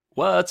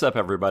What's up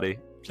everybody,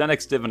 Gen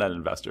X Dividend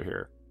Investor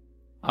here.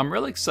 I'm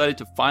really excited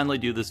to finally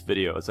do this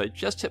video as I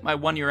just hit my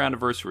 1-year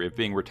anniversary of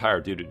being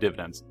retired due to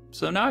dividends,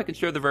 so now I can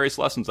share the various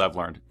lessons I've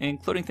learned,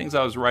 including things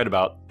I was right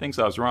about, things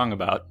I was wrong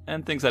about,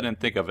 and things I didn't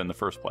think of in the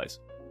first place.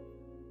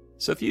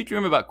 So if you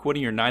dream about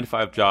quitting your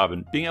 9-to-5 job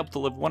and being able to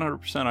live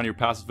 100% on your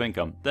passive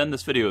income, then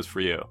this video is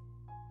for you.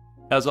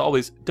 As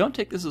always, don't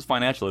take this as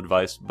financial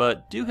advice,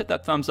 but do hit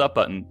that thumbs up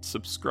button,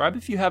 subscribe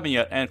if you haven't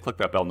yet, and click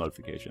that bell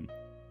notification.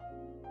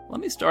 Let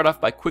me start off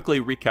by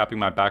quickly recapping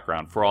my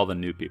background for all the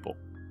new people.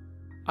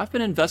 I've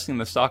been investing in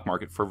the stock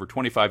market for over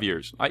 25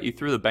 years, i.e.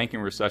 through the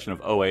banking recession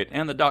of '08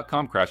 and the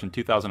dot-com crash in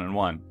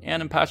 2001,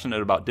 and am passionate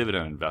about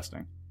dividend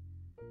investing.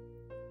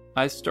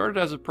 I started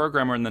as a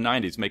programmer in the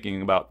 90s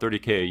making about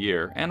 $30K a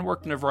year, and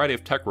worked in a variety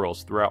of tech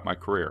roles throughout my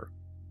career.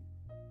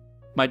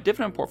 My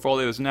dividend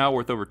portfolio is now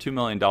worth over $2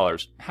 million,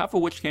 half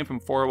of which came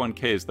from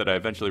 401ks that I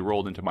eventually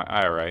rolled into my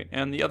IRA,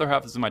 and the other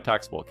half is in my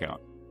taxable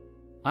account.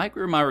 I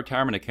grew my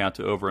retirement account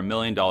to over $1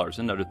 million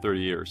in under 30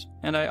 years,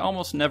 and I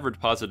almost never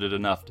deposited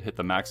enough to hit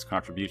the max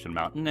contribution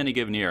amount in any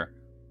given year.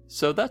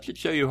 So that should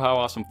show you how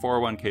awesome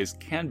 401ks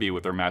can be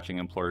with their matching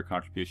employer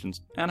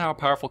contributions, and how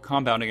powerful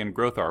compounding and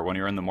growth are when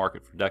you're in the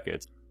market for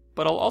decades.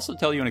 But I'll also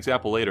tell you an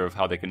example later of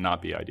how they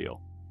cannot be ideal.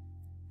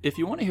 If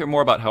you want to hear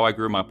more about how I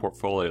grew my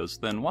portfolios,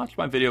 then watch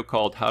my video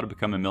called How to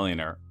Become a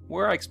Millionaire,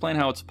 where I explain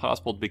how it's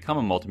possible to become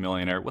a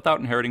multimillionaire without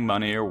inheriting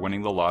money or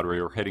winning the lottery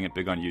or hitting it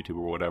big on YouTube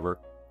or whatever.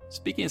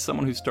 Speaking as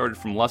someone who started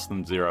from less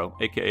than zero,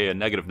 aka a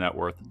negative net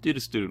worth, due to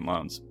student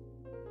loans.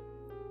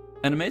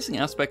 An amazing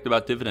aspect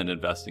about dividend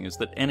investing is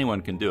that anyone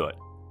can do it.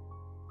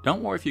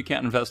 Don't worry if you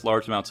can't invest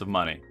large amounts of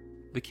money.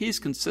 The key is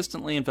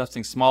consistently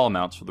investing small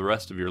amounts for the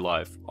rest of your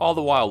life, all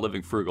the while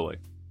living frugally.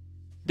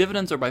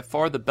 Dividends are by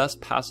far the best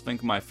passive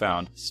income I've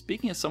found,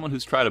 speaking as someone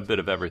who's tried a bit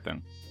of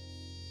everything.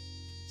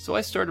 So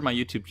I started my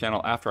YouTube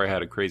channel after I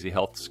had a crazy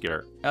health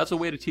scare, as a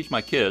way to teach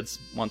my kids,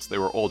 once they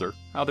were older,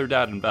 how their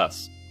dad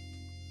invests.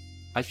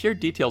 I shared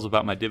details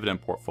about my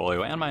dividend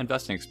portfolio and my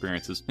investing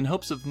experiences in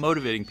hopes of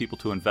motivating people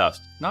to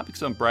invest, not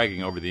because I'm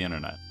bragging over the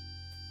internet.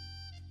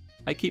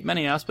 I keep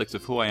many aspects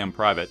of who I am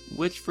private,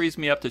 which frees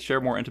me up to share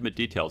more intimate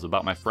details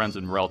about my friends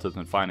and relatives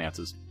and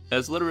finances,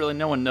 as literally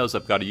no one knows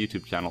I've got a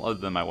YouTube channel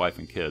other than my wife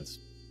and kids.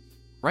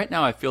 Right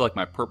now I feel like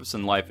my purpose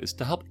in life is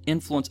to help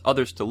influence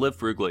others to live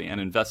frugally and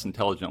invest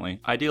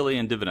intelligently, ideally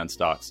in dividend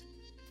stocks.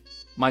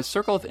 My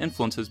circle of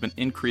influence has been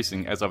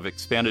increasing as I've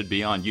expanded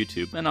beyond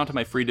YouTube and onto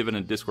my free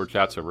dividend Discord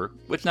chat server,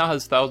 which now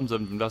has thousands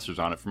of investors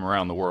on it from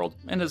around the world,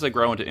 and as I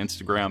grow into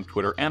Instagram,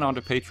 Twitter, and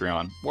onto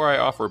Patreon, where I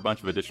offer a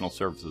bunch of additional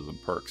services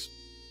and perks.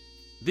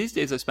 These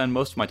days I spend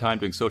most of my time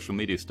doing social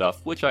media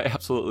stuff, which I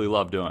absolutely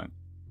love doing.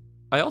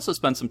 I also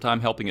spend some time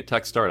helping a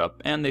tech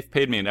startup, and they've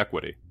paid me in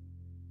equity.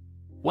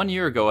 1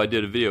 year ago I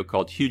did a video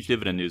called Huge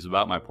Dividend News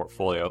about my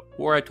portfolio,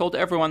 where I told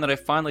everyone that I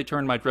finally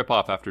turned my drip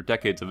off after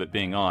decades of it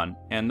being on,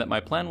 and that my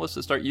plan was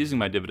to start using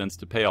my dividends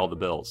to pay all the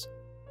bills.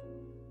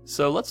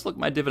 So let's look at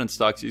my dividend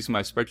stocks using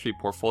my spreadsheet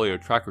portfolio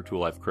tracker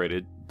tool I've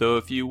created, though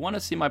if you want to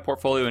see my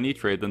portfolio in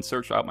E-Trade, then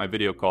search out my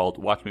video called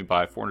Watch Me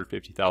Buy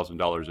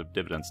 $450,000 of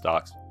Dividend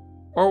Stocks,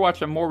 or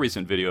watch a more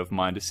recent video of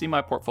mine to see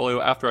my portfolio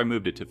after I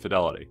moved it to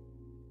Fidelity.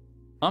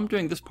 I'm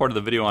doing this part of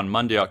the video on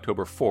Monday,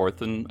 October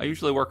 4th, and I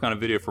usually work on a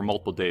video for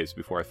multiple days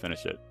before I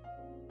finish it.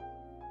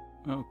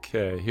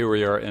 Okay, here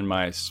we are in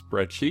my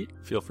spreadsheet.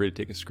 Feel free to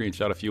take a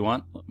screenshot if you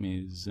want. Let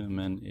me zoom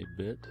in a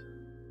bit.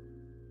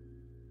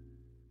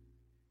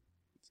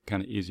 It's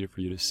kind of easier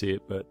for you to see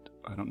it, but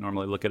I don't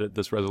normally look at it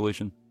this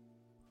resolution.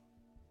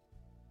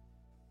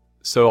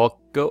 So I'll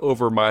go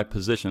over my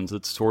positions.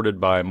 It's sorted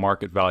by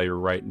market value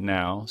right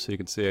now. So you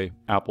can see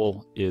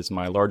Apple is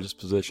my largest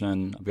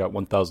position. I've got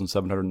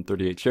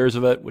 1,738 shares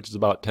of it, which is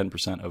about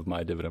 10% of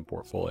my dividend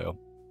portfolio.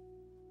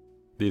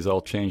 These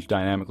all change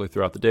dynamically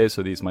throughout the day,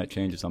 so these might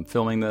change as I'm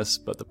filming this,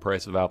 but the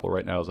price of Apple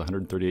right now is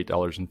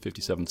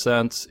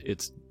 $138.57.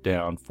 It's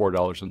down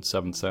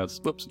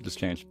 $4.07. Whoops, it just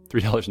changed.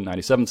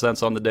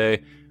 $3.97 on the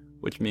day,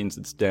 which means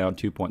it's down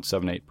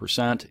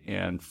 2.78%.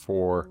 And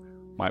for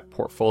my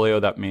portfolio,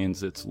 that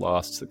means it's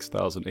lost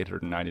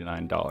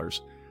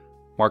 $6,899.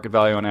 Market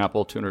value on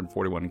Apple,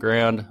 241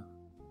 grand.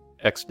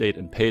 X date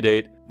and pay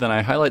date. Then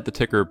I highlight the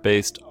ticker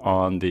based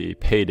on the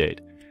pay date.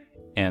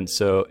 And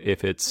so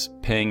if it's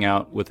paying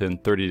out within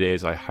 30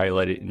 days, I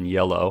highlight it in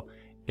yellow.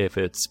 If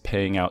it's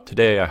paying out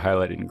today, I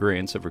highlight it in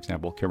green. So for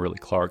example,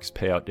 Kimberly-Clark's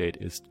payout date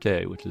is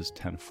today, which is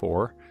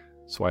 10/4.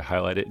 So I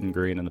highlight it in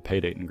green and the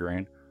pay date in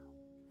green.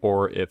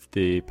 Or if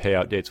the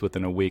payout date's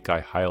within a week,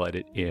 I highlight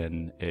it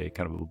in a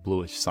kind of a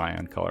bluish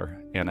cyan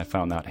color. And I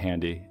found that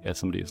handy as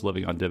somebody who's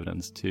living on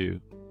dividends to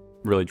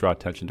really draw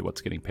attention to what's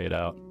getting paid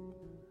out.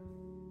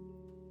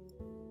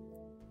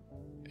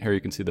 Here you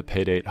can see the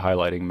pay date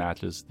highlighting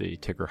matches the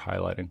ticker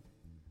highlighting.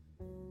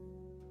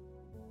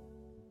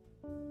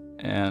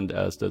 And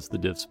as does the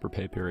divs per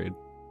pay period.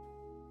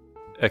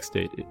 X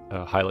date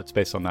highlights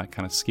based on that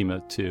kind of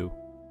schema too.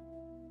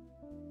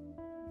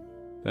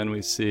 Then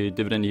we see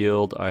dividend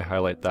yield. I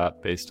highlight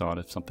that based on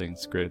if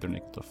something's greater than or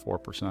equal to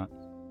 4%.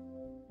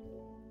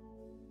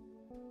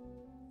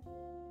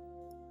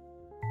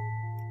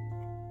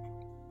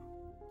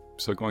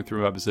 So going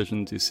through my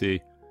positions, you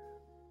see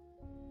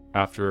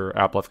after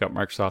Apple, I've got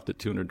Microsoft at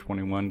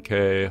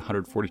 221K,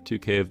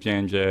 142K of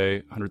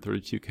J&J,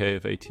 132K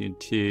of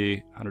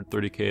AT&T,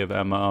 130K of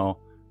MO,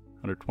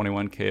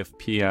 121K of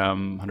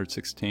PM,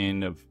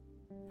 116 of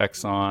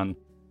Exxon,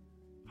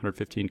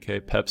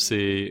 115K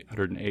Pepsi,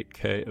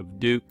 108K of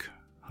Duke,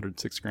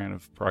 106 grand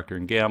of Procter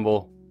 &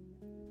 Gamble.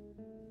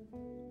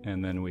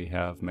 And then we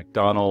have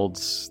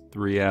McDonald's,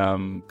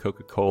 3M,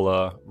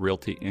 Coca-Cola,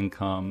 Realty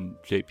Income,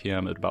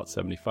 JPM at about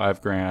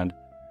 75 grand.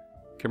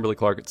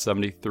 Kimberly-Clark at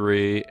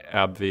 73,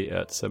 AbbVie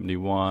at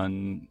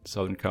 71,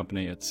 Southern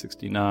Company at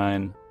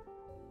 69.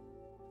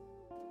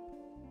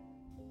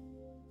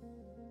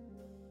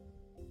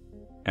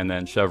 And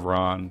then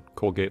Chevron,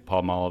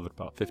 Colgate-Palmolive at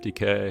about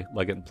 50K,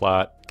 Leggett &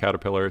 Platt,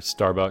 Caterpillar,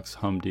 Starbucks,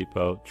 Home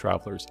Depot,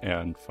 Travelers,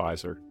 and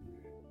Pfizer.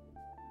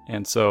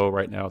 And so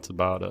right now it's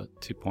about a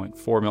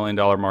 $2.4 million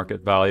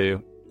market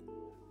value.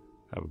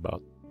 I have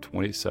about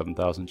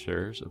 27,000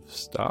 shares of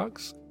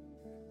stocks.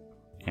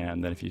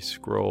 And then if you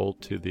scroll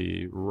to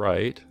the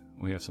right,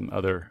 we have some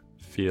other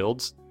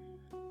fields.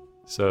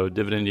 So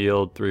dividend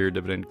yield, 3-year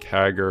dividend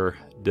CAGR,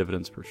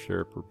 dividends per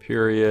share per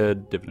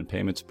period, dividend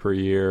payments per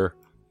year.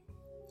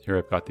 Here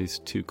I've got these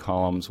two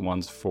columns.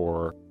 One's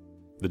for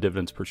the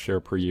dividends per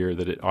share per year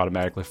that it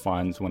automatically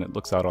finds when it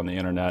looks out on the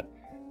internet,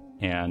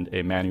 and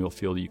a manual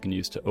field you can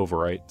use to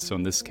overwrite. So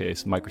in this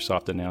case,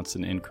 Microsoft announced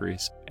an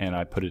increase, and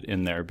I put it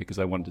in there because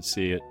I wanted to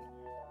see it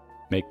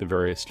make the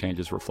various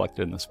changes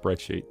reflected in the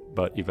spreadsheet.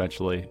 But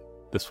eventually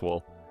this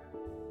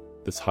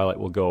highlight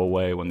will go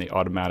away when the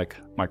automatic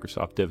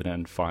Microsoft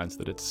dividend finds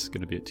that it's going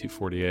to be at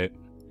 248.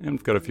 And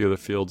we've got a few other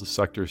fields of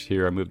sectors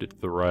here. I moved it to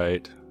the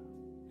right.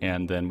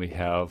 And then we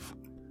have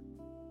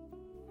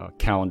a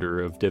calendar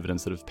of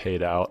dividends that have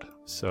paid out.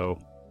 So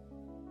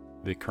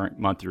the current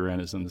month you're in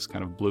is in this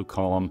kind of blue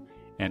column,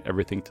 and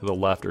everything to the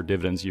left are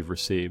dividends you've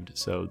received.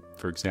 So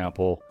for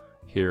example,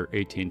 here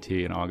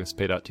AT&T in August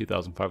paid out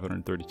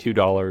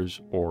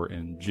 $2,532, or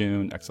in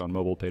June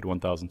ExxonMobil paid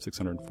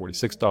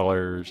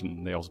 $1,646,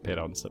 and they also paid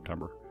out in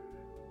September.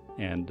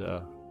 And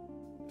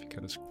if you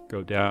kind of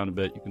go down a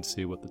bit, you can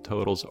see what the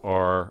totals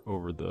are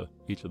over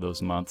each of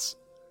those months.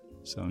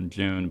 So in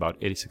June,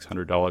 about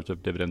 $8,600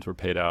 of dividends were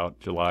paid out,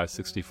 July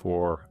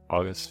 64,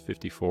 August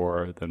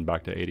 54, then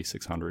back to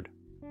 $8,600.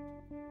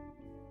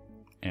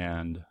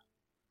 And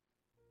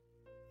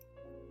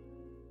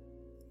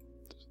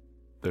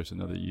there's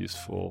another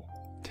useful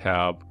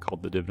tab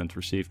called the Dividends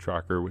Received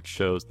Tracker, which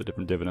shows the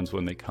different dividends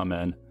when they come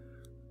in.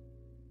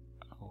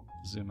 I'll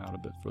zoom out a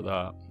bit for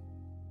that.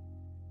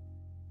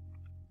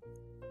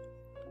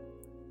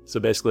 So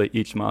basically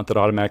each month it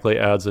automatically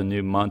adds a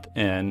new month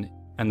in,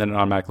 and then it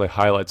automatically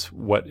highlights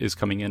what is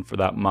coming in for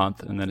that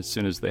month. And then as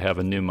soon as they have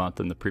a new month,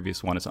 then the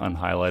previous one is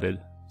unhighlighted.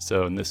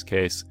 So in this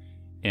case,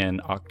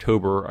 in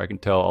October, I can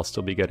tell I'll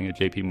still be getting a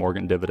JP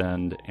Morgan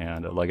dividend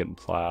and a Leggett &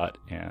 Platt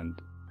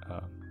and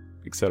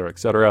et cetera, et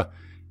cetera.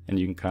 And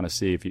you can kind of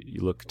see, if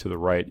you look to the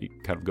right, you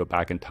can kind of go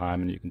back in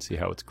time and you can see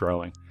how it's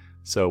growing.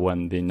 So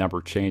when the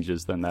number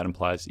changes, then that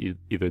implies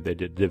either they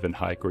did a dividend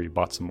hike or you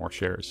bought some more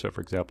shares. So for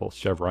example,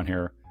 Chevron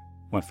here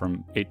went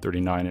from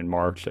 839 in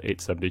March to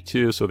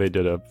 872, so they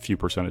did a few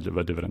percentage of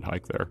a dividend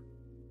hike there.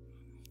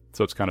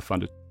 So it's kind of fun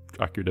to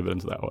track your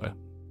dividends that way.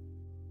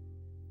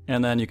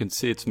 And then you can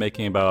see it's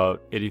making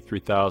about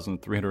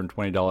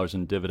 $83,320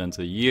 in dividends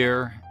a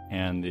year,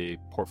 and the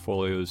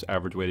portfolio's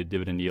average weighted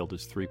dividend yield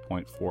is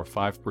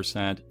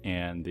 3.45%,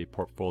 and the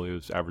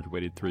portfolio's average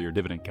weighted 3-year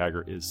dividend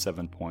CAGR is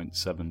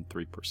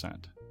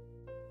 7.73%.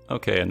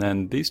 Okay, and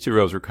then these two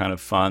rows are kind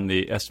of fun.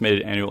 The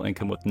estimated annual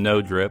income with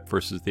no drip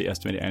versus the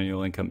estimated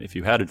annual income if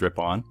you had a drip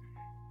on.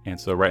 And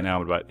so right now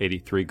I'm at about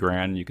 83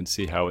 grand. You can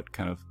see how it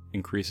kind of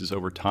increases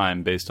over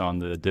time based on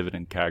the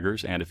dividend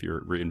CAGRs and if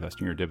you're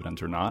reinvesting your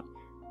dividends or not.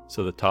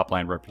 So the top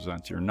line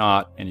represents you're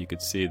not, and you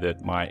could see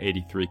that my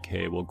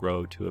 83K will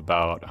grow to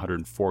about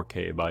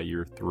 104K by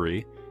year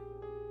 3.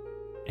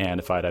 And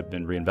if I'd have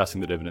been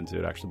reinvesting the dividends, it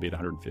would actually be at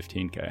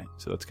 115K.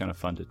 So that's kind of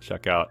fun to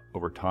check out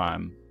over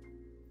time,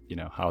 you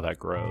know, how that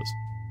grows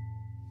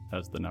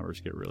as the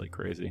numbers get really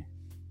crazy.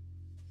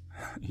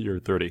 Year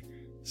 30,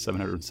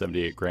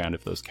 778 grand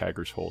if those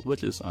CAGRs hold,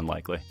 which is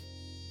unlikely.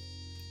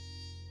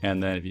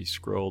 And then if you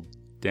scroll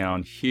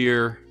down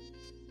here,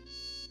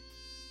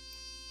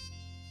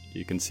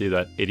 you can see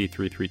that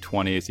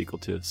 83,320 is equal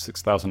to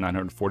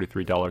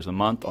 $6,943 a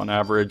month on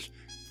average,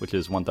 which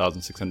is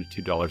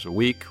 $1,602 a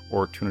week,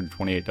 or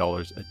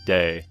 $228 a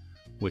day,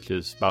 which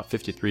is about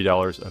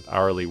 $53 of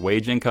hourly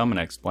wage income, and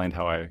I explained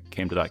how I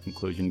came to that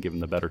conclusion given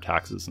the better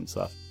taxes and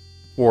stuff.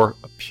 Or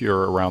a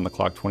pure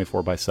around-the-clock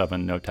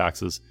 24/7, no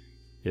taxes,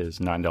 is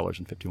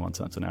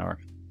 $9.51 an hour.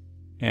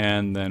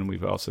 And then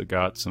we've also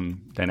got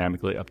some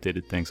dynamically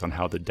updated things on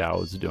how the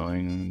Dow is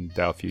doing,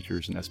 Dow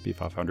Futures and SP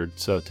 500.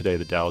 So today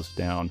the Dow is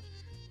down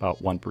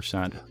about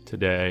 1%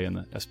 today, and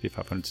the SP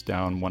 500 is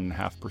down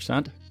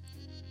 1.5%.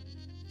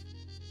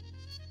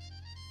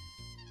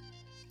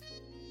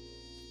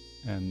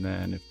 And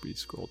then if we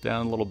scroll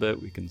down a little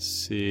bit, we can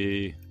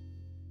see,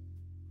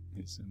 let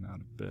me zoom out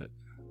a bit.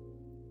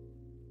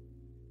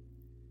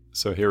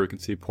 So here we can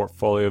see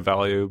portfolio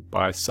value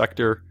by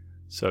sector.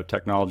 So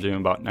technology,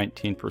 about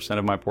 19%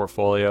 of my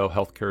portfolio.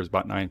 Healthcare is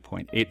about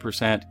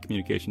 9.8%.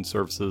 Communication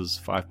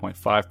services,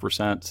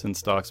 5.5%. Sin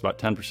stocks, about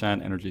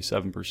 10%. Energy,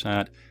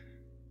 7%.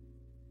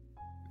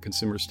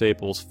 Consumer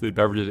staples, food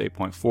beverages,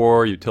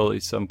 8.4%.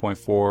 Utilities,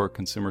 7.4%.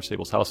 Consumer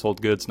staples,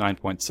 household goods,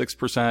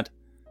 9.6%.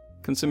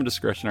 Consumer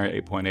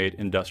discretionary, 8.8%.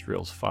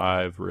 Industrials,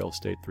 5%. Real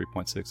estate,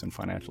 3.6%. And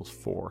financials,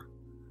 4%.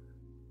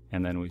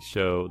 And then we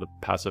show the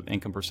passive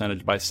income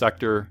percentage by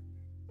sector.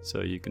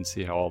 So you can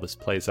see how all this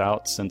plays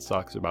out. Sin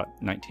stocks are about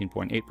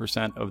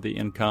 19.8% of the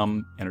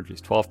income. Energy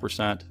is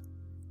 12%.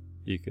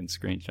 You can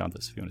screenshot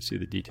this if you want to see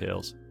the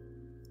details.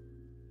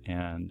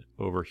 And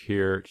over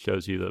here, it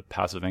shows you the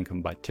passive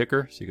income by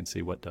ticker. So you can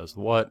see what does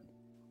what.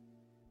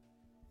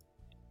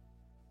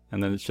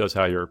 And then it shows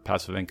how your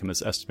passive income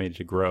is estimated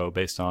to grow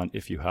based on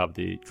if you have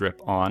the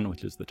drip on,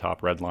 which is the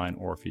top red line,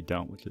 or if you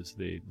don't, which is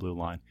the blue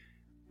line,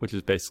 which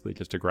is basically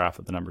just a graph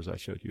of the numbers I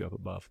showed you up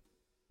above.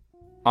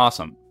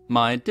 Awesome.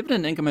 My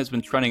dividend income has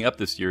been trending up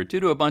this year due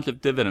to a bunch of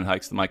dividend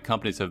hikes that my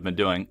companies have been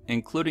doing,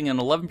 including an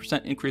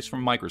 11% increase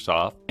from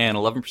Microsoft, an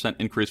 11%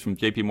 increase from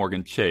JP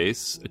Morgan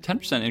Chase, a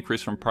 10%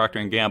 increase from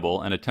Procter &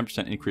 Gamble, and a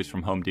 10% increase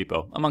from Home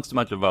Depot, amongst a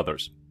bunch of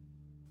others.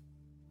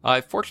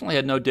 I fortunately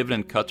had no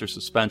dividend cuts or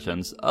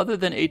suspensions, other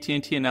than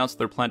AT&T announced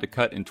their plan to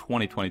cut in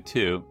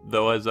 2022,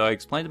 though as I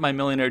explained in my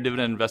Millionaire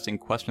Dividend Investing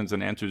Questions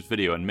and Answers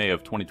video in May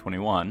of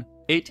 2021,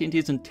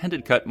 AT&T's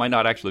intended cut might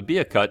not actually be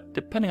a cut,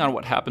 depending on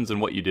what happens and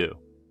what you do.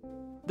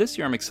 This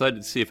year I'm excited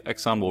to see if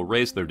Exxon will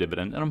raise their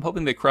dividend, and I'm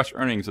hoping they crush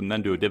earnings and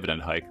then do a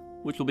dividend hike,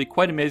 which will be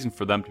quite amazing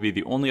for them to be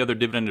the only other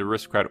dividend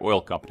aristocrat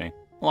oil company,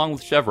 along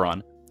with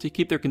Chevron, to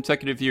keep their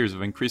consecutive years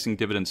of increasing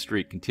dividend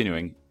streak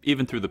continuing,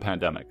 even through the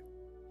pandemic.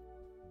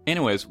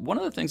 Anyways, one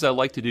of the things I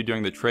like to do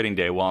during the trading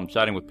day while I'm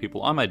chatting with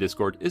people on my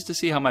Discord is to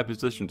see how my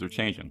positions are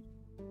changing.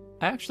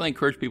 I actually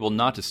encourage people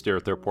not to stare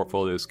at their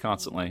portfolios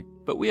constantly,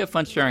 but we have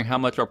fun sharing how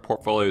much our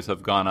portfolios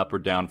have gone up or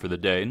down for the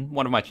day in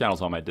one of my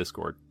channels on my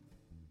Discord.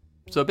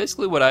 So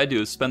basically what I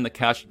do is spend the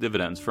cash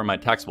dividends from my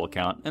taxable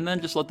account and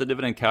then just let the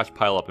dividend cash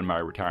pile up in my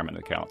retirement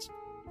accounts.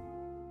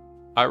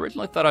 I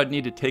originally thought I'd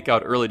need to take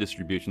out early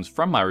distributions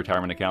from my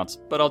retirement accounts,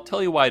 but I'll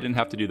tell you why I didn't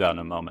have to do that in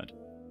a moment.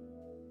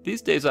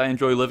 These days I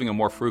enjoy living a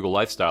more frugal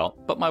lifestyle,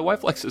 but my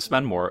wife likes to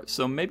spend more,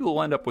 so maybe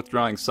we'll end up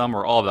withdrawing some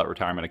or all of that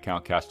retirement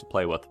account cash to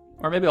play with.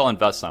 Or maybe I'll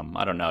invest some,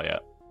 I don't know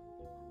yet.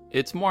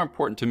 It's more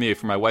important to me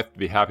for my wife to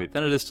be happy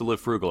than it is to live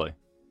frugally.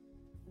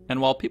 And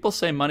while people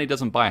say money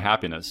doesn't buy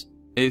happiness,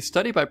 a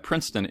study by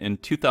Princeton in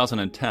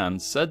 2010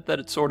 said that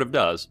it sort of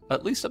does,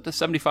 at least up to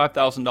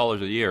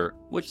 $75,000 a year,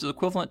 which is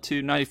equivalent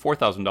to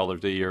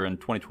 $94,000 a year in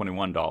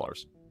 2021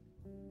 dollars.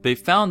 They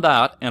found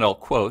that, and I'll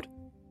quote,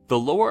 "The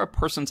lower a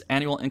person's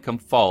annual income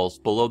falls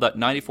below that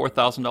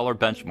 $94,000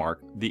 benchmark,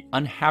 the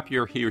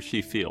unhappier he or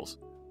she feels.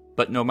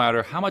 But no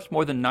matter how much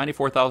more than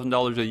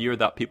 $94,000 a year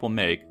that people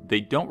make,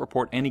 they don't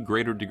report any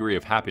greater degree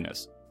of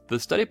happiness." The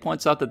study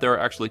points out that there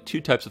are actually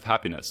two types of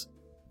happiness.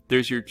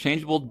 There's your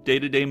changeable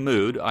day-to-day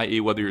mood, i.e.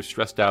 whether you're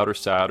stressed out or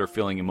sad or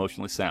feeling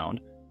emotionally sound.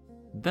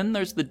 Then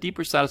there's the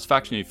deeper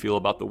satisfaction you feel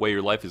about the way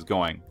your life is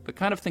going, the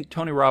kind of thing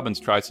Tony Robbins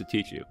tries to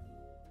teach you.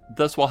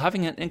 Thus, while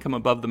having an income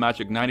above the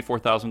magic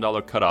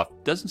 $94,000 cutoff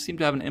doesn't seem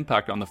to have an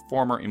impact on the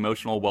former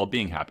emotional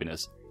well-being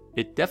happiness,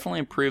 it definitely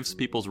improves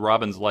people's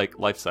Robbins-like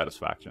life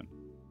satisfaction.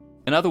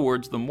 In other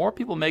words, the more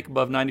people make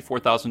above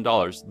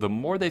 $94,000, the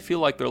more they feel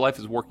like their life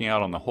is working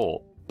out on the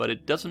whole, but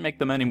it doesn't make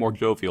them any more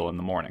jovial in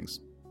the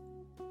mornings.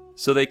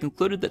 So they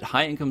concluded that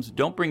high incomes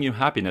don't bring you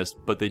happiness,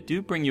 but they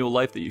do bring you a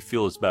life that you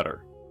feel is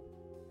better.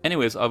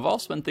 Anyways, I've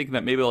also been thinking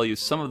that maybe I'll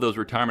use some of those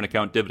retirement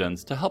account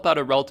dividends to help out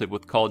a relative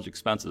with college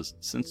expenses,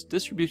 since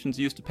distributions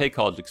used to pay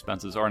college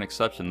expenses are an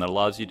exception that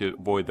allows you to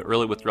avoid the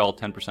early withdrawal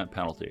 10%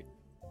 penalty.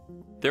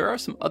 There are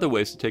some other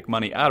ways to take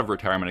money out of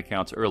retirement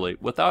accounts early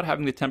without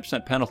having the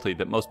 10% penalty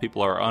that most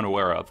people are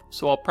unaware of,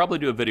 so I'll probably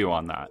do a video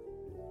on that.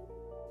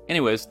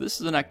 Anyways,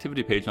 this is an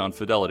activity page on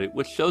Fidelity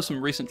which shows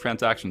some recent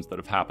transactions that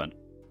have happened.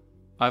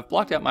 I've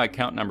blocked out my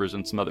account numbers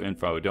and some other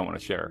info I don't want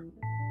to share.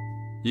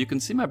 You can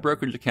see my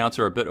brokerage accounts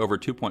are a bit over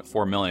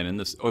 2.4 million in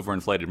this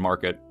overinflated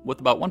market,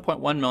 with about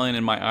 1.1 million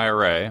in my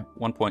IRA,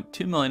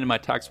 1.2 million in my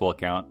taxable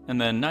account, and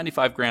then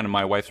 95 grand in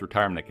my wife's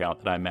retirement account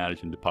that I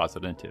manage and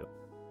deposit into.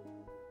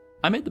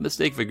 I made the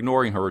mistake of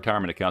ignoring her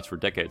retirement accounts for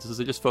decades as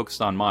I just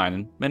focused on mine,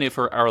 and many of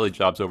her hourly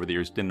jobs over the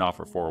years didn't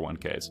offer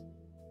 401ks.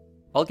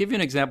 I'll give you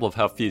an example of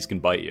how fees can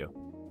bite you.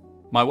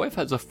 My wife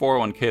has a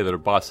 401k that her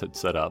boss had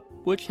set up,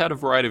 which had a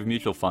variety of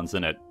mutual funds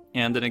in it,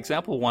 and an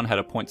example one had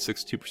a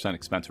 0.62%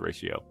 expense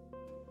ratio.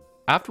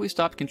 After we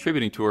stopped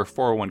contributing to her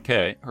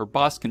 401k, her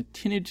boss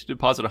continued to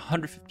deposit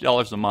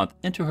 $150 a month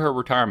into her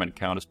retirement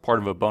account as part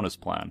of a bonus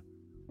plan.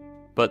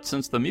 But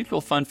since the mutual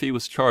fund fee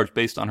was charged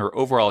based on her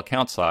overall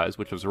account size,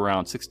 which was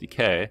around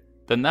 $60K,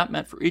 then that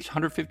meant for each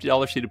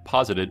 $150 she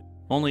deposited,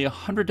 only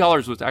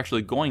 $100 was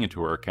actually going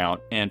into her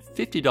account and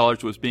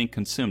 $50 was being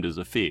consumed as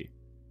a fee.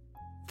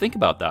 Think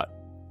about that.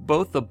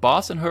 Both the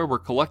boss and her were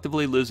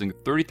collectively losing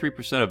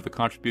 33% of the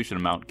contribution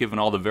amount given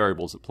all the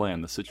variables at play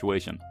in the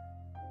situation.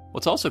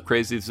 What's also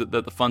crazy is that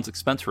the fund's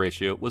expense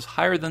ratio was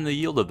higher than the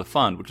yield of the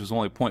fund, which was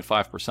only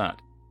 0.5%.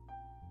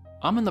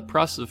 I'm in the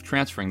process of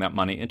transferring that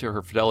money into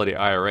her Fidelity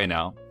IRA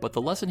now, but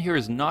the lesson here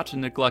is not to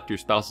neglect your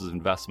spouse's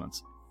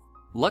investments.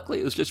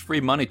 Luckily, it was just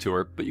free money to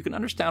her, but you can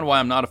understand why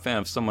I'm not a fan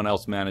of someone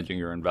else managing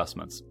your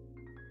investments.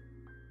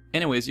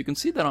 Anyways, you can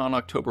see that on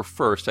October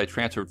 1st, I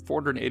transferred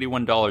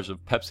 $481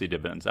 of Pepsi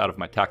dividends out of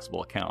my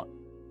taxable account.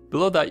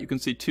 Below that, you can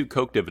see 2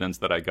 Coke dividends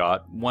that I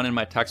got, one in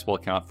my taxable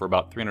account for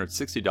about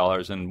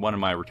 $360 and one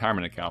in my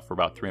retirement account for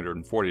about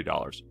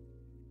 $340.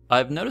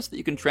 I've noticed that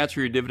you can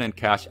transfer your dividend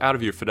cash out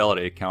of your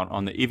Fidelity account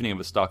on the evening of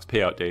a stock's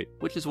payout date,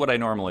 which is what I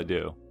normally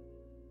do.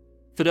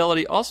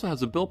 Fidelity also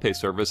has a bill pay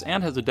service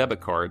and has a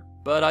debit card,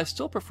 but I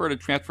still prefer to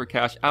transfer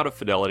cash out of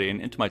Fidelity and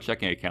into my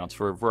checking accounts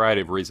for a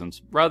variety of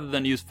reasons, rather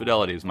than use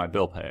Fidelity as my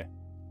bill pay.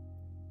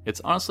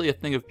 It's honestly a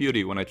thing of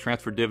beauty when I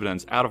transfer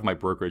dividends out of my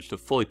brokerage to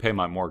fully pay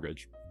my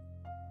mortgage.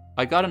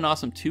 I got an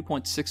awesome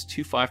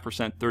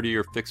 2.625%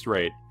 30-year fixed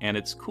rate, and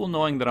it's cool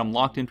knowing that I'm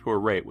locked into a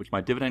rate which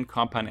my dividend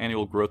compound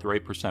annual growth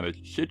rate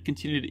percentage should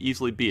continue to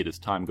easily beat as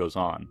time goes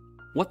on.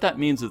 What that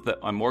means is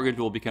that my mortgage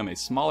will become a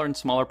smaller and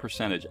smaller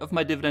percentage of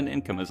my dividend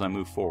income as I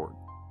move forward.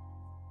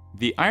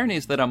 The irony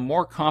is that I'm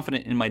more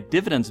confident in my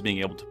dividends being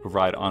able to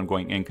provide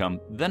ongoing income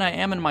than I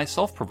am in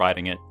myself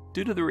providing it,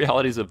 due to the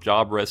realities of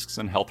job risks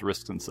and health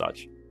risks and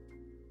such.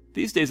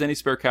 These days, any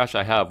spare cash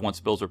I have once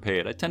bills are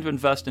paid, I tend to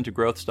invest into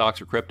growth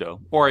stocks or crypto,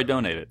 or I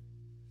donate it.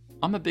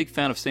 I'm a big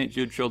fan of St.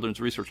 Jude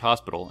Children's Research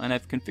Hospital, and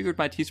I've configured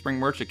my Teespring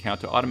merch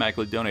account to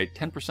automatically donate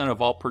 10%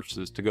 of all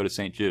purchases to go to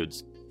St.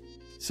 Jude's.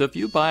 So if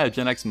you buy a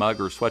Gen X mug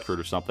or sweatshirt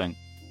or something,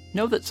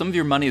 know that some of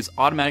your money is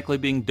automatically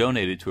being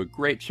donated to a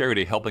great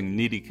charity helping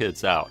needy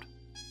kids out.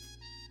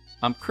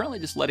 I'm currently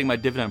just letting my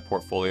dividend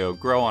portfolio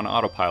grow on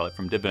autopilot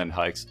from dividend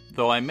hikes,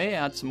 though I may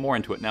add some more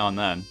into it now and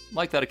then,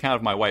 like that account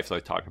of my wife's I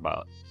talked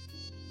about.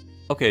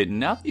 Okay,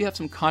 now that you have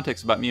some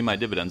context about me and my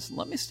dividends,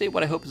 let me state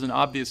what I hope is an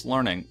obvious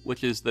learning,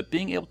 which is that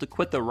being able to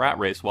quit the rat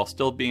race while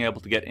still being able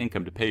to get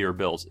income to pay your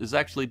bills is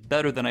actually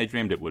better than I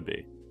dreamed it would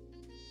be.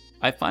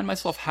 I find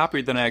myself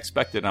happier than I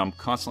expected, and I'm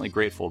constantly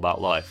grateful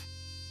about life.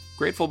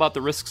 Grateful about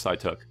the risks I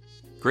took.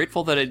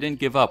 Grateful that I didn't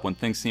give up when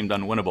things seemed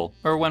unwinnable,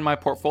 or when my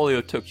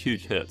portfolio took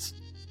huge hits.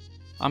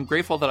 I'm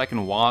grateful that I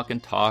can walk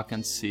and talk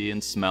and see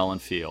and smell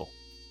and feel.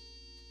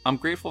 I'm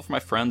grateful for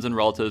my friends and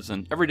relatives,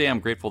 and every day I'm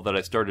grateful that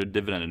I started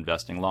dividend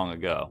investing long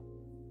ago.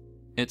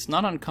 It's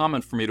not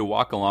uncommon for me to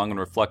walk along and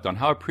reflect on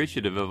how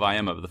appreciative I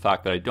am of the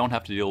fact that I don't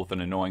have to deal with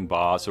an annoying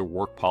boss, or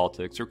work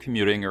politics, or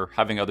commuting, or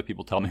having other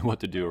people tell me what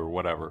to do, or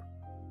whatever.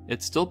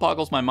 It still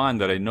boggles my mind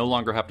that I no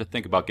longer have to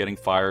think about getting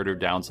fired or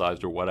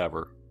downsized or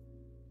whatever.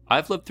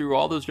 I've lived through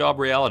all those job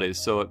realities,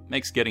 so it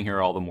makes getting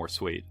here all the more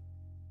sweet.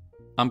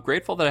 I'm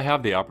grateful that I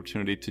have the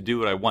opportunity to do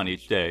what I want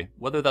each day,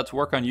 whether that's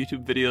work on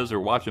YouTube videos or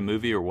watch a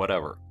movie or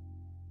whatever.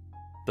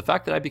 The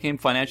fact that I became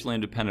financially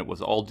independent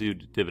was all due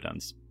to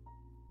dividends.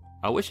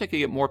 I wish I could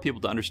get more people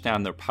to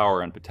understand their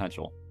power and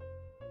potential.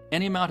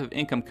 Any amount of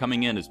income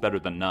coming in is better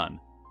than none.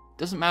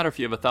 Doesn't matter if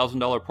you have a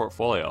 $1,000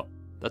 portfolio.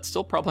 That's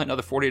still probably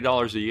another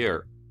 $40 a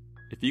year.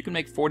 If you can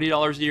make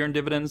 $40 a year in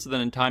dividends,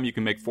 then in time you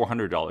can make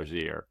 $400 a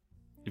year.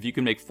 If you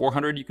can make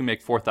 $400, you can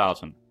make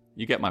 $4,000.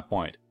 You get my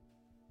point.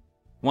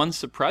 One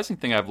surprising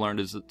thing I've learned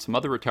is that some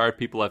other retired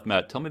people I've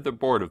met tell me they're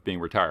bored of being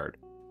retired.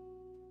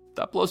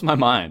 That blows my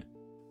mind.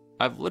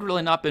 I've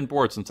literally not been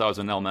bored since I was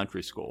in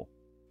elementary school.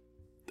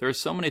 There are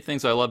so many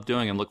things I love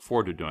doing and look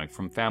forward to doing,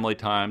 from family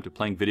time to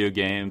playing video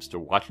games, to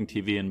watching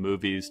TV and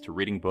movies, to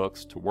reading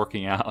books, to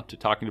working out, to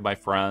talking to my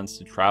friends,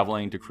 to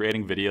traveling, to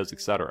creating videos,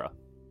 etc.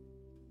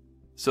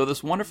 So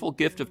this wonderful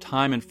gift of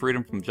time and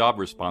freedom from job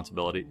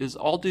responsibility is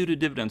all due to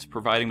dividends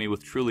providing me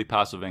with truly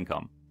passive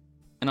income.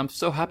 And I'm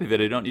so happy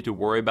that I don't need to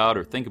worry about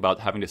or think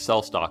about having to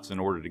sell stocks in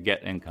order to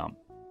get income.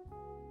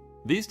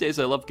 These days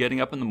I love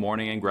getting up in the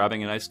morning and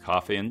grabbing a nice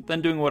coffee and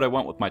then doing what I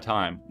want with my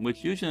time,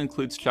 which usually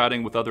includes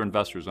chatting with other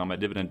investors on my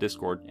Dividend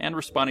Discord and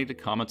responding to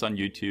comments on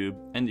YouTube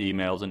and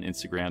emails and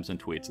Instagrams and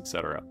tweets,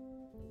 etc.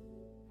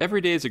 Every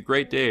day is a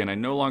great day, and I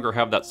no longer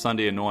have that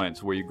Sunday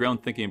annoyance where you groan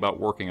thinking about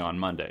working on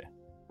Monday.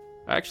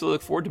 I actually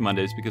look forward to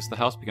Mondays because the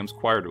house becomes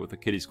quieter with the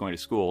kiddies going to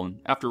school,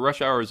 and after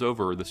rush hour is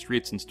over, the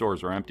streets and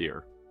stores are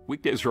emptier.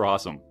 Weekdays are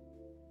awesome.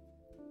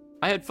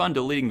 I had fun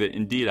deleting the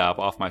Indeed app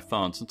off my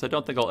phone since I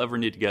don't think I'll ever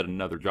need to get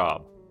another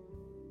job.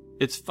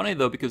 It's funny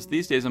though, because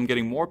these days I'm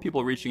getting more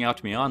people reaching out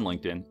to me on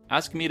LinkedIn,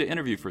 asking me to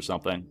interview for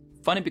something.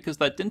 Funny because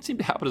that didn't seem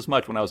to happen as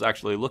much when I was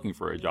actually looking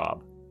for a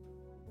job.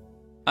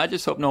 I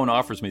just hope no one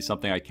offers me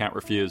something I can't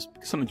refuse,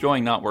 because I'm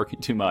enjoying not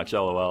working too much,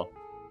 lol.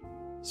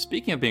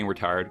 Speaking of being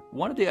retired,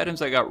 one of the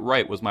items I got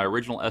right was my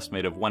original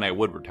estimate of when I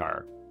would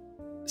retire.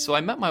 So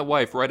I met my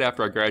wife right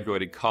after I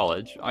graduated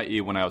college,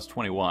 i.e. when I was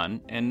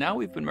 21, and now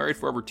we've been married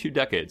for over 2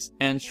 decades,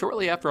 and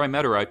shortly after I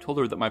met her I told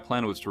her that my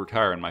plan was to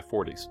retire in my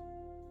 40s.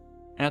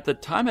 And at the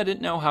time I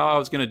didn't know how I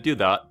was going to do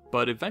that,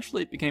 but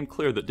eventually it became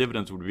clear that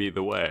dividends would be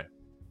the way.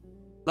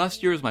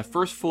 Last year was my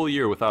first full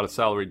year without a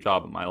salaried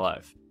job in my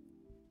life.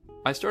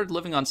 I started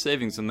living on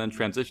savings and then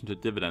transitioned to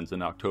dividends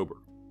in October.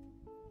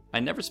 I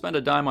never spend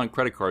a dime on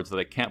credit cards that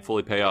I can't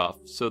fully pay off,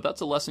 so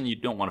that's a lesson you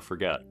don't want to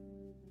forget.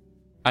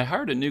 I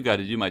hired a new guy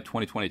to do my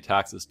 2020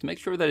 taxes to make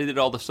sure that I did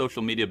all the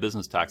social media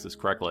business taxes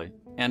correctly,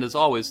 and as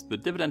always, the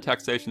dividend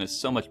taxation is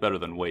so much better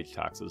than wage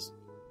taxes.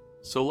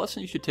 So a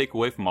lesson you should take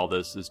away from all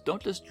this is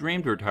don't just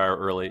dream to retire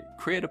early,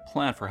 create a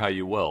plan for how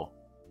you will.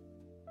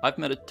 I've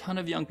met a ton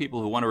of young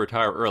people who want to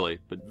retire early,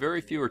 but very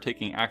few are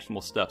taking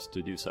actionable steps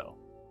to do so.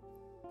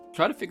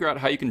 Try to figure out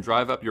how you can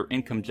drive up your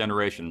income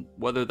generation,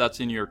 whether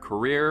that's in your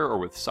career or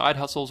with side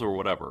hustles or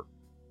whatever.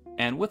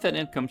 And with that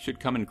income should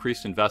come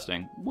increased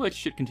investing, which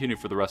should continue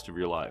for the rest of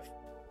your life.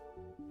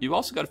 You've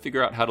also got to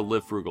figure out how to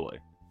live frugally.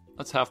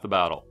 That's half the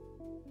battle.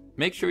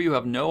 Make sure you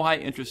have no high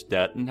interest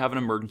debt and have an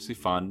emergency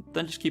fund,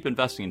 then just keep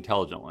investing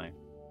intelligently.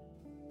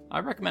 I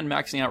recommend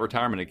maxing out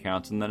retirement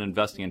accounts and then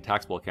investing in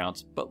taxable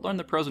accounts, but learn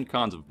the pros and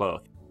cons of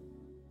both.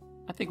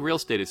 I think real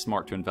estate is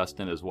smart to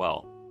invest in as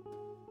well.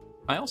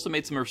 I also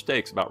made some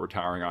mistakes about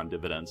retiring on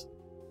dividends.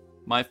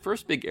 My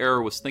first big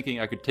error was thinking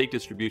I could take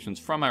distributions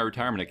from my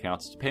retirement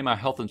accounts to pay my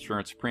health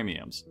insurance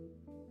premiums.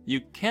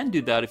 You can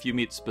do that if you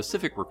meet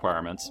specific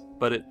requirements,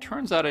 but it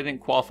turns out I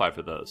didn't qualify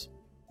for those.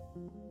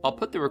 I'll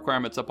put the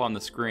requirements up on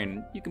the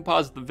screen. You can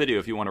pause the video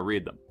if you want to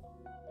read them.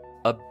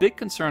 A big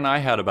concern I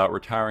had about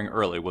retiring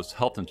early was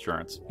health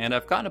insurance, and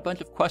I've gotten a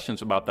bunch of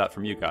questions about that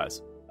from you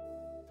guys.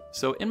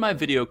 So in my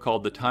video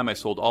called The Time I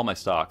Sold All My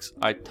Stocks,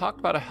 I talked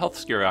about a health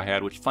scare I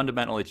had which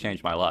fundamentally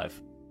changed my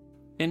life.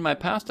 In my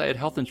past, I had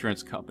health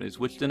insurance companies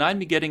which denied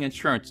me getting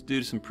insurance due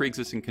to some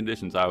pre-existing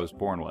conditions I was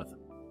born with.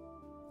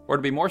 Or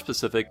to be more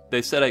specific,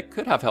 they said I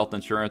could have health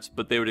insurance,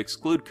 but they would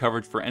exclude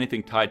coverage for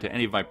anything tied to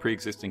any of my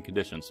pre-existing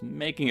conditions,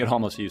 making it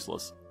almost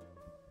useless.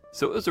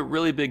 So it was a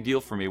really big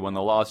deal for me when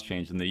the laws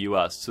changed in the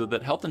US so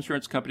that health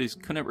insurance companies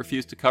couldn't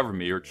refuse to cover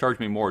me or charge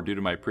me more due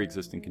to my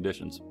pre-existing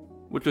conditions,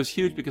 which was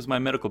huge because my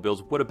medical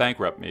bills would have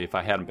bankrupted me if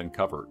I hadn't been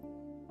covered.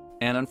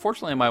 And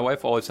unfortunately, my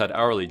wife always had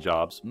hourly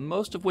jobs,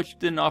 most of which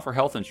didn't offer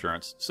health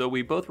insurance, so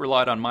we both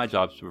relied on my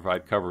jobs to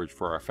provide coverage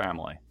for our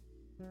family.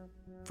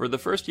 For the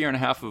first year and a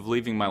half of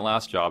leaving my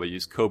last job, I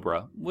used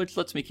Cobra, which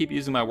lets me keep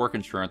using my work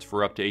insurance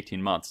for up to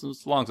 18 months,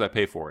 as long as I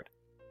pay for it.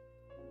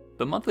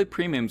 The monthly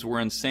premiums were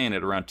insane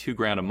at around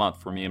 $2,000 a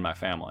month for me and my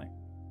family.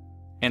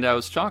 And I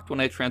was shocked when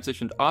I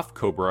transitioned off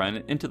Cobra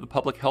and into the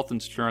public health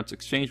insurance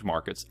exchange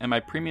markets, and my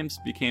premiums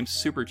became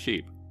super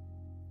cheap.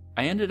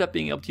 I ended up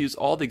being able to use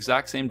all the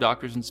exact same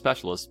doctors and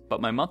specialists,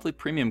 but my monthly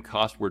premium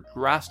costs were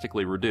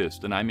drastically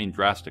reduced, and I mean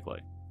drastically.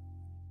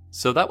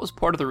 So that was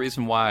part of the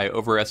reason why I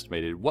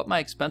overestimated what my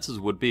expenses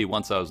would be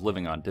once I was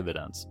living on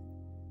dividends.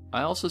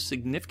 I also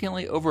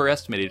significantly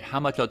overestimated how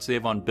much I'd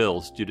save on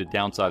bills due to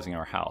downsizing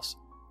our house.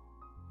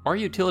 Our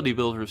utility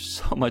bills are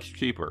so much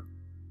cheaper.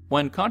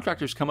 When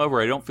contractors come over,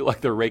 I don't feel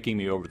like they're raking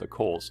me over the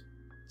coals.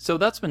 So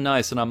that's been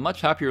nice, and I'm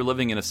much happier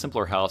living in a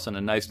simpler house in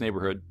a nice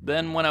neighborhood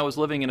than when I was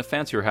living in a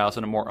fancier house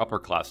in a more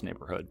upper-class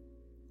neighborhood.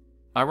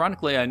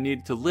 Ironically, I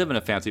needed to live in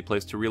a fancy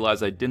place to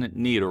realize I didn't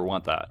need or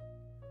want that.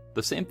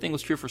 The same thing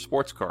was true for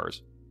sports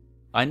cars.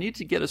 I needed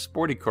to get a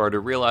sporty car to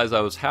realize I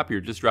was happier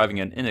just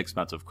driving an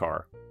inexpensive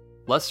car.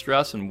 Less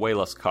stress and way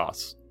less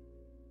costs.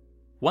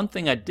 One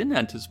thing I didn't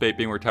anticipate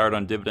being retired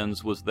on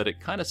dividends was that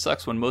it kinda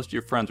sucks when most of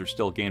your friends are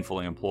still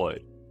gainfully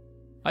employed.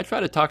 I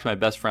try to talk to my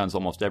best friends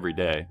almost every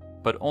day,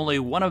 but only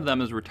one of them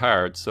is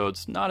retired, so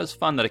it's not as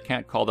fun that I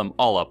can't call them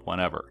all up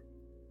whenever.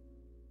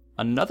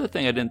 Another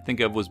thing I didn't think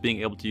of was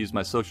being able to use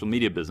my social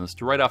media business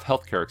to write off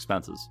healthcare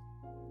expenses.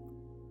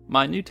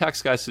 My new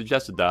tax guy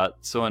suggested that,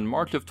 so in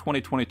March of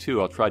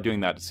 2022 I'll try doing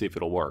that to see if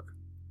it'll work.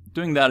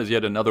 Doing that is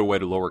yet another way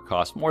to lower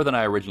costs more than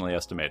I originally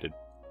estimated.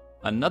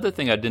 Another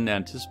thing I didn't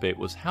anticipate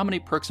was how many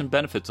perks and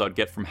benefits I'd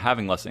get from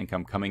having less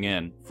income coming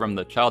in, from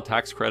the child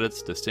tax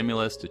credits to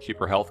stimulus to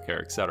cheaper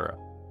healthcare, etc.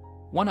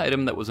 One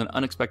item that was an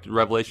unexpected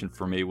revelation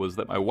for me was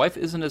that my wife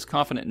isn't as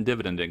confident in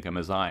dividend income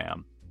as I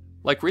am.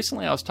 Like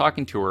recently I was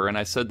talking to her and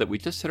I said that we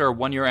just hit our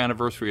 1-year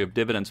anniversary of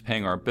dividends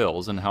paying our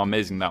bills and how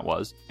amazing that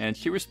was, and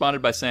she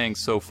responded by saying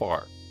so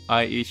far,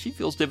 i.e. she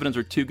feels dividends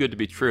are too good to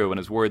be true and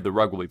is worried the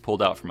rug will be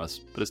pulled out from us,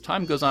 but as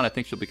time goes on I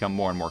think she'll become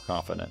more and more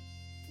confident.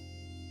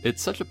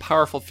 It's such a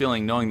powerful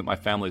feeling knowing that my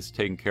family is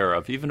taken care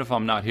of, even if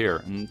I'm not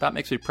here, and that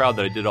makes me proud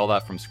that I did all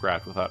that from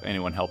scratch without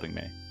anyone helping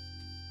me.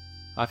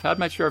 I've had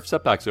my share of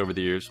setbacks over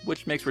the years,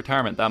 which makes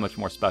retirement that much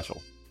more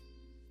special.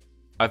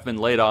 I've been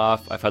laid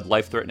off, I've had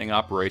life-threatening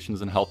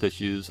operations and health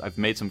issues, I've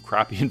made some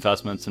crappy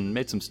investments and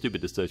made some stupid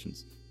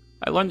decisions.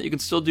 I learned that you can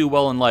still do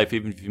well in life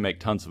even if you make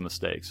tons of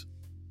mistakes.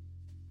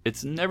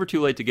 It's never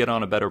too late to get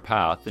on a better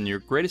path, and your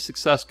greatest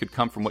success could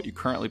come from what you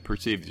currently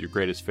perceive as your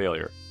greatest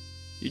failure.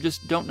 You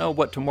just don't know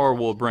what tomorrow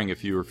will bring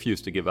if you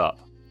refuse to give up.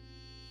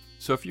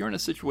 So if you're in a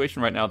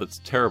situation right now that's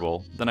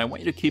terrible, then I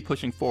want you to keep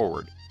pushing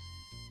forward.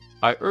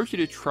 I urge you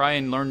to try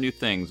and learn new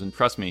things, and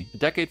trust me, a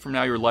decade from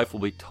now your life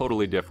will be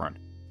totally different.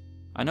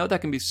 I know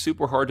that can be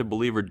super hard to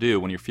believe or do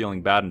when you're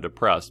feeling bad and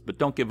depressed, but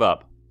don't give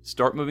up.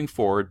 Start moving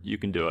forward, you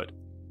can do it.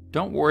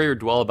 Don't worry or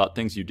dwell about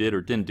things you did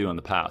or didn't do in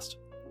the past.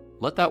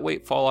 Let that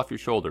weight fall off your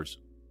shoulders.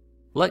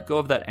 Let go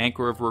of that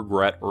anchor of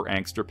regret or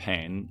angst or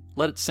pain,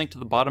 let it sink to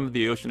the bottom of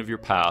the ocean of your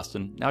past,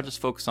 and now just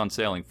focus on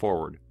sailing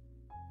forward.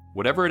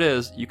 Whatever it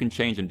is, you can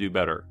change and do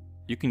better.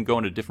 You can go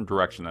in a different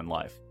direction in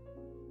life.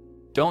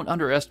 Don't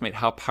underestimate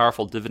how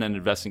powerful dividend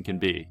investing can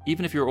be,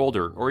 even if you're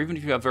older or even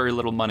if you have very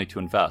little money to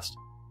invest.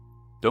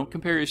 Don't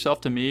compare yourself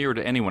to me or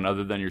to anyone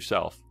other than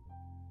yourself.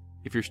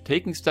 If you're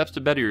taking steps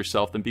to better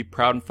yourself, then be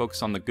proud and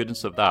focus on the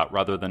goodness of that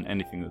rather than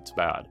anything that's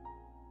bad.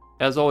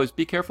 As always,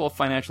 be careful of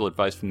financial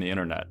advice from the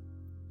internet.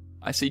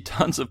 I see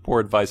tons of poor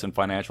advice in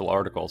financial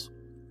articles.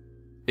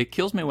 It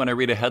kills me when I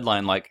read a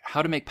headline like,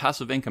 "How to make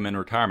passive income in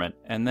retirement,"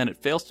 and then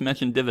it fails to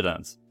mention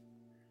dividends.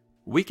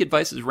 Weak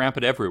advice is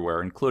rampant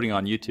everywhere, including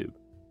on YouTube.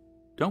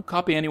 Don't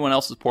copy anyone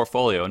else's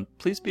portfolio, and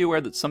please be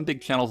aware that some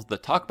big channels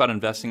that talk about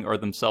investing are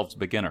themselves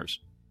beginners.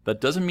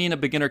 That doesn't mean a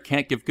beginner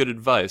can't give good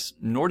advice,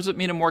 nor does it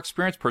mean a more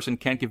experienced person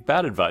can't give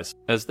bad advice,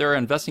 as there are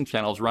investing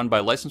channels run by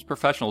licensed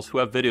professionals who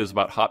have videos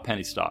about hot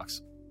penny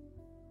stocks.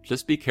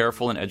 Just be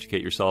careful and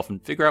educate yourself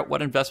and figure out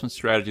what investment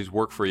strategies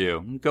work for you,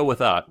 and go with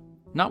that,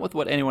 not with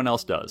what anyone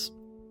else does.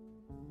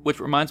 Which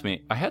reminds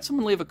me, I had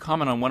someone leave a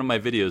comment on one of my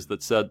videos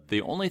that said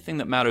the only thing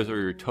that matters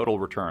are your total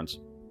returns.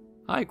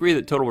 I agree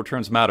that total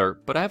returns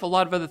matter, but I have a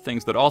lot of other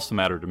things that also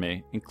matter to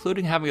me,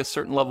 including having a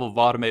certain level of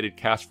automated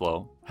cash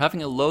flow,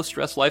 having a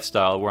low-stress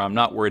lifestyle where I'm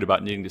not worried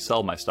about needing to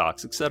sell my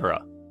stocks,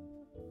 etc.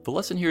 The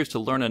lesson here is to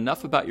learn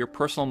enough about your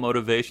personal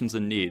motivations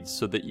and needs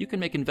so that you can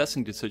make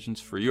investing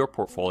decisions for your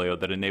portfolio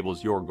that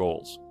enables your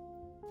goals.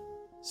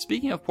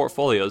 Speaking of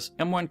portfolios,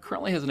 M1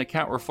 currently has an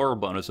account referral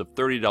bonus of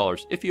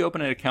 $30 if you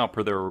open an account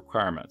per their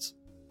requirements.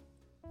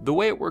 The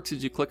way it works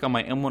is you click on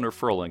my M1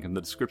 referral link in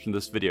the description of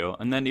this video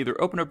and then either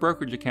open a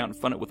brokerage account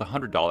and fund it with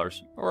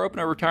 $100 or open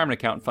a retirement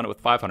account and fund it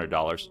with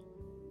 $500.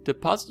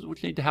 Deposits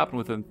which need to happen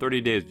within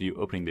 30 days of you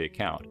opening the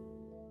account.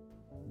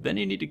 Then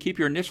you need to keep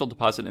your initial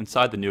deposit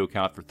inside the new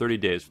account for 30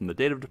 days from the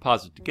date of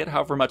deposit to get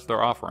however much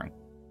they're offering.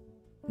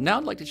 Now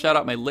I'd like to shout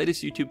out my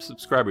latest YouTube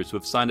subscribers who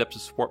have signed up to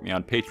support me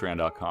on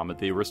Patreon.com at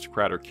the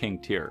Aristocrat or King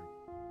tier.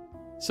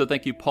 So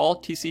thank you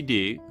Paul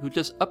TCD, who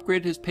just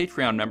upgraded his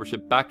Patreon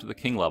membership back to the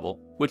King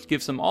level, which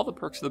gives him all the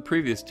perks of the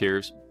previous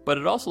tiers, but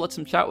it also lets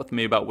him chat with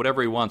me about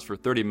whatever he wants for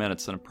 30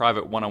 minutes in a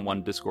private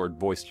one-on-one Discord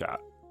voice chat.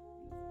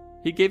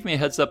 He gave me a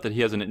heads up that he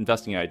has an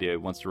investing idea he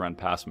wants to run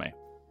past me.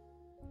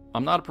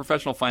 I'm not a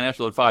professional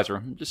financial advisor,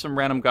 I'm just some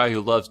random guy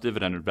who loves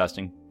dividend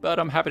investing, but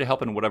I'm happy to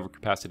help in whatever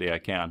capacity I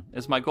can,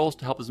 as my goal is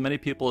to help as many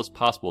people as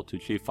possible to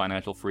achieve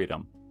financial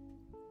freedom.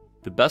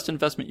 The best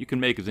investment you can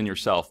make is in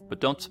yourself, but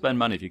don't spend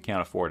money if you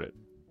can't afford it.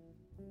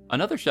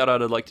 Another shout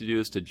out I'd like to do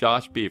is to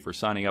Josh B for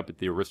signing up at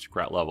the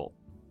Aristocrat level.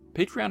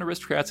 Patreon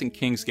Aristocrats and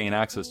Kings gain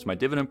access to my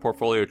dividend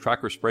portfolio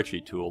tracker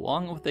spreadsheet tool,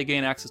 along with they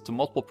gain access to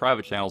multiple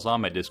private channels on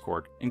my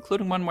Discord,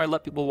 including one where I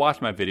let people watch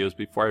my videos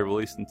before I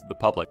release them to the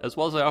public, as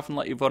well as I often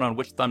let you vote on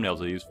which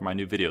thumbnails I use for my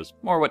new videos,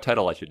 or what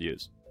title I should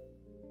use.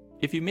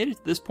 If you made it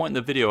to this point in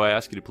the video, I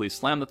ask you to please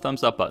slam the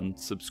thumbs up button,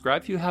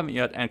 subscribe if you haven't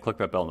yet, and click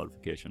that bell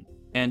notification.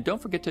 And don't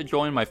forget to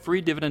join my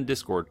free dividend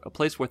Discord, a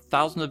place where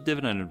thousands of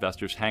dividend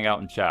investors hang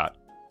out and chat.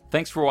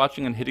 Thanks for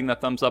watching and hitting that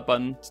thumbs up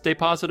button, stay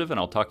positive, and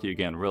I'll talk to you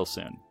again real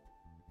soon.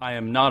 I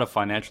am not a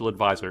financial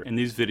advisor, and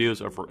these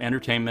videos are for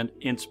entertainment,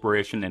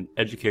 inspiration, and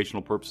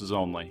educational purposes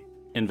only.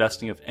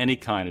 Investing of any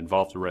kind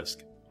involves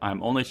risk. I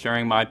am only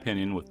sharing my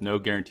opinion with no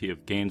guarantee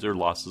of gains or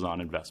losses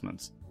on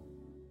investments.